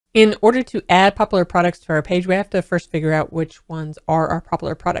In order to add popular products to our page, we have to first figure out which ones are our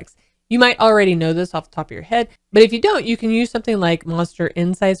popular products. You might already know this off the top of your head, but if you don't, you can use something like Monster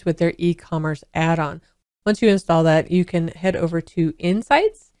Insights with their e-commerce add-on. Once you install that, you can head over to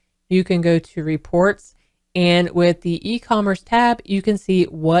Insights, you can go to Reports, and with the e-commerce tab, you can see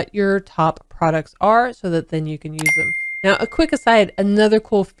what your top products are so that then you can use them. Now, a quick aside, another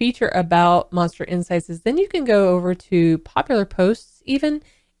cool feature about Monster Insights is then you can go over to popular posts even,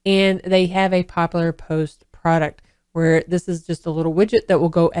 and they have a popular post product where this is just a little widget that will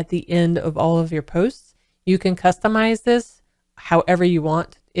go at the end of all of your posts. You can customize this however you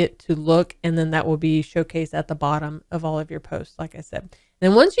want it to look, and then that will be showcased at the bottom of all of your posts, like I said.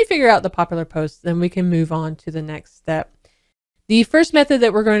 Then once you figure out the popular posts, then we can move on to the next step. The first method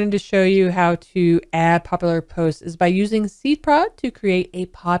that we're going to show you how to add popular posts is by using SeedProd to create a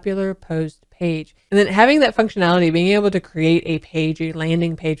popular post page. And then having that functionality, being able to create a page, a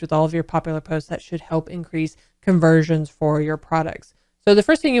landing page with all of your popular posts, that should help increase conversions for your products. So the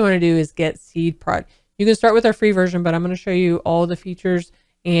first thing you want to do is get SeedProd. You can start with our free version, but I'm going to show you all the features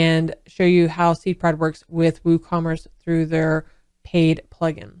and show you how SeedProd works with WooCommerce through their paid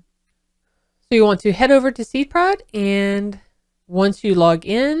plugin. So you want to head over to SeedProd, and once you log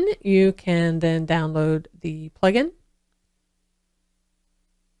in, you can then download the plugin.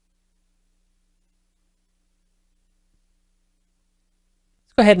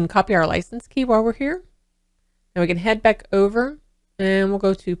 Let's go ahead and copy our license key while we're here. Now we can head back over and we'll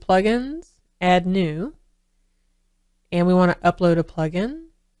go to Plugins, Add New, and we want to upload a plugin.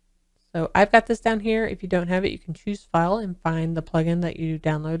 So I've got this down here. If you don't have it, you can choose File and find the plugin that you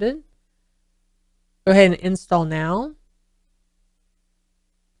downloaded. Go ahead and install now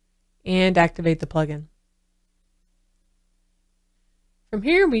and activate the plugin. From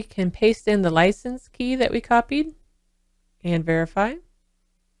here, we can paste in the license key that we copied and verify.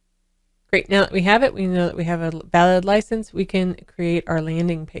 Great, now that we have it, we know that we have a valid license, we can create our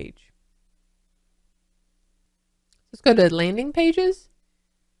landing page. Let's go to landing pages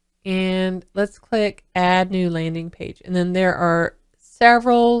and let's click add new landing page. And then there are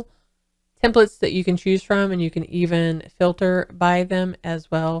several templates that you can choose from, and you can even filter by them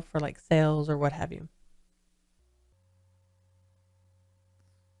as well for like sales or what have you.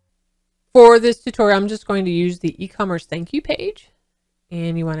 For this tutorial, I'm just going to use the e-commerce thank you page,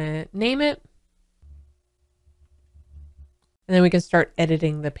 and you want to name it. And then we can start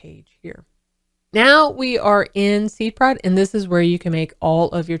editing the page here. Now we are in SeedProd, and this is where you can make all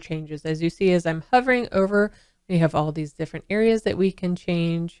of your changes. As you see, as I'm hovering over, we have all these different areas that we can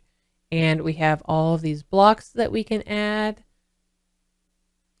change. And we have all of these blocks that we can add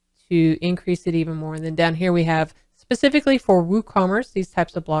to increase it even more. And then down here we have specifically for WooCommerce, these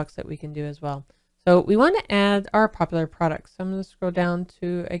types of blocks that we can do as well. So we want to add our popular products. So I'm going to scroll down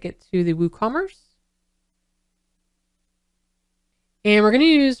to, I get to the WooCommerce. And we're going to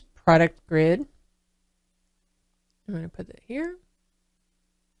use product grid. I'm going to put it here.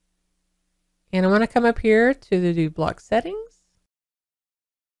 And I want to come up here to the do block settings.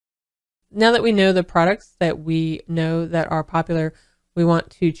 Now that we know the products that we know that are popular, we want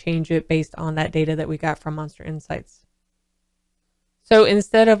to change it based on that data that we got from Monster Insights. So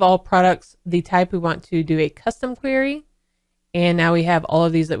instead of all products, the type, we want to do a custom query. And now we have all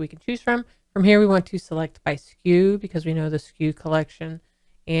of these that we can choose from. From here, we want to select by SKU because we know the SKU collection.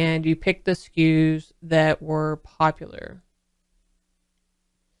 And you pick the SKUs that were popular.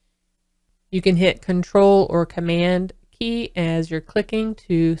 You can hit Control or Command key as you're clicking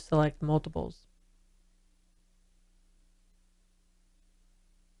to select multiples.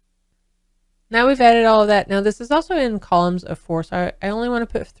 Now we've added all of that. Now this is also in columns of 4, so I only want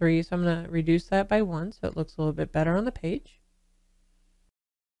to put 3, so I'm going to reduce that by 1 so it looks a little bit better on the page.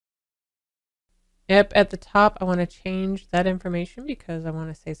 Yep, at the top I want to change that information because I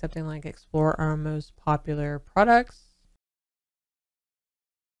want to say something like explore our most popular products.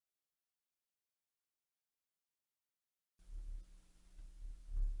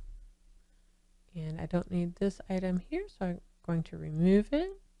 And I don't need this item here, so I'm going to remove it.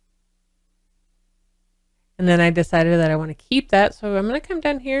 And then I decided that I want to keep that, so I'm going to come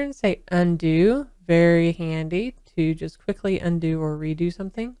down here and say undo. Very handy to just quickly undo or redo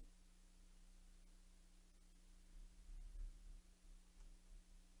something.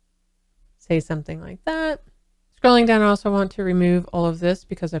 Say something like that. Scrolling down, I also want to remove all of this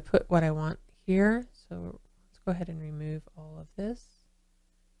because I put what I want here. So let's go ahead and remove all of this.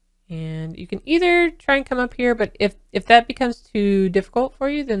 And you can either try and come up here, but if that becomes too difficult for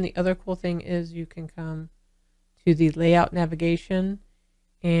you, then the other cool thing is you can come to the layout navigation,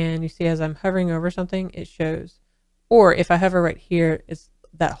 and you see as I'm hovering over something, it shows. Or if I hover right here, it's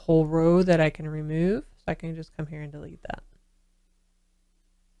that whole row that I can remove. So I can just come here and delete that.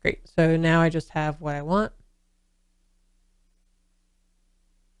 Great. So now I just have what I want.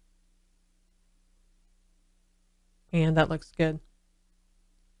 And that looks good.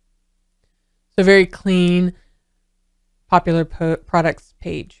 So very clean, popular products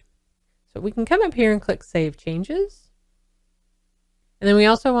page. So we can come up here and click Save Changes. And then we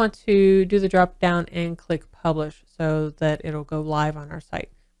also want to do the drop down and click Publish so that it'll go live on our site.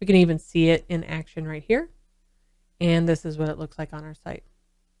 We can even see it in action right here. And this is what it looks like on our site.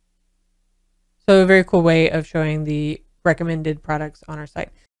 So a very cool way of showing the recommended products on our site.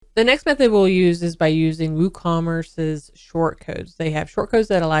 The next method we'll use is by using WooCommerce's shortcodes. They have shortcodes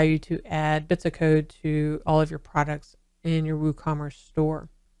that allow you to add bits of code to all of your products in your WooCommerce store.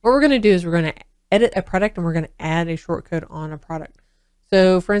 What we're going to do is we're going to edit a product and we're going to add a shortcode on a product.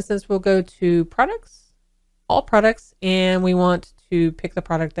 So for instance, we'll go to products, all products, and we want to pick the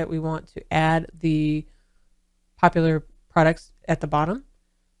product that we want to add the popular products at the bottom.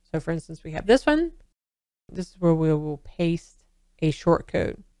 So for instance, we have this one. This is where we will paste a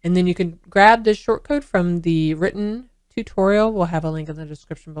shortcode. And then you can grab this shortcode from the written tutorial. We'll have a link in the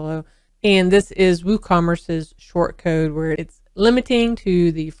description below. And this is WooCommerce's shortcode where it's limiting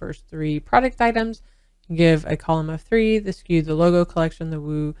to the first 3 product items. You give a column of 3, the SKU, the logo collection, the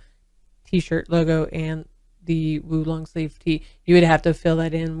Woo t-shirt logo, and the Woo long sleeve tee. You would have to fill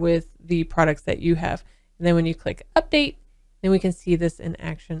that in with the products that you have. And then when you click update, then we can see this in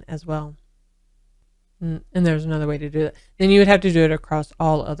action as well. And there's another way to do it. Then you would have to do it across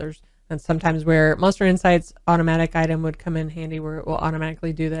all others. And sometimes where Monster Insights automatic item would come in handy, where it will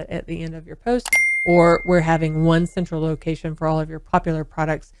automatically do that at the end of your post, or where having one central location for all of your popular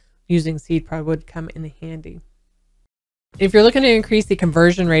products using SeedProd would come in handy. If you're looking to increase the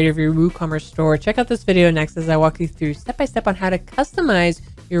conversion rate of your WooCommerce store, check out this video next as I walk you through step by step on how to customize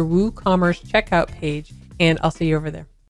your WooCommerce checkout page, and I'll see you over there.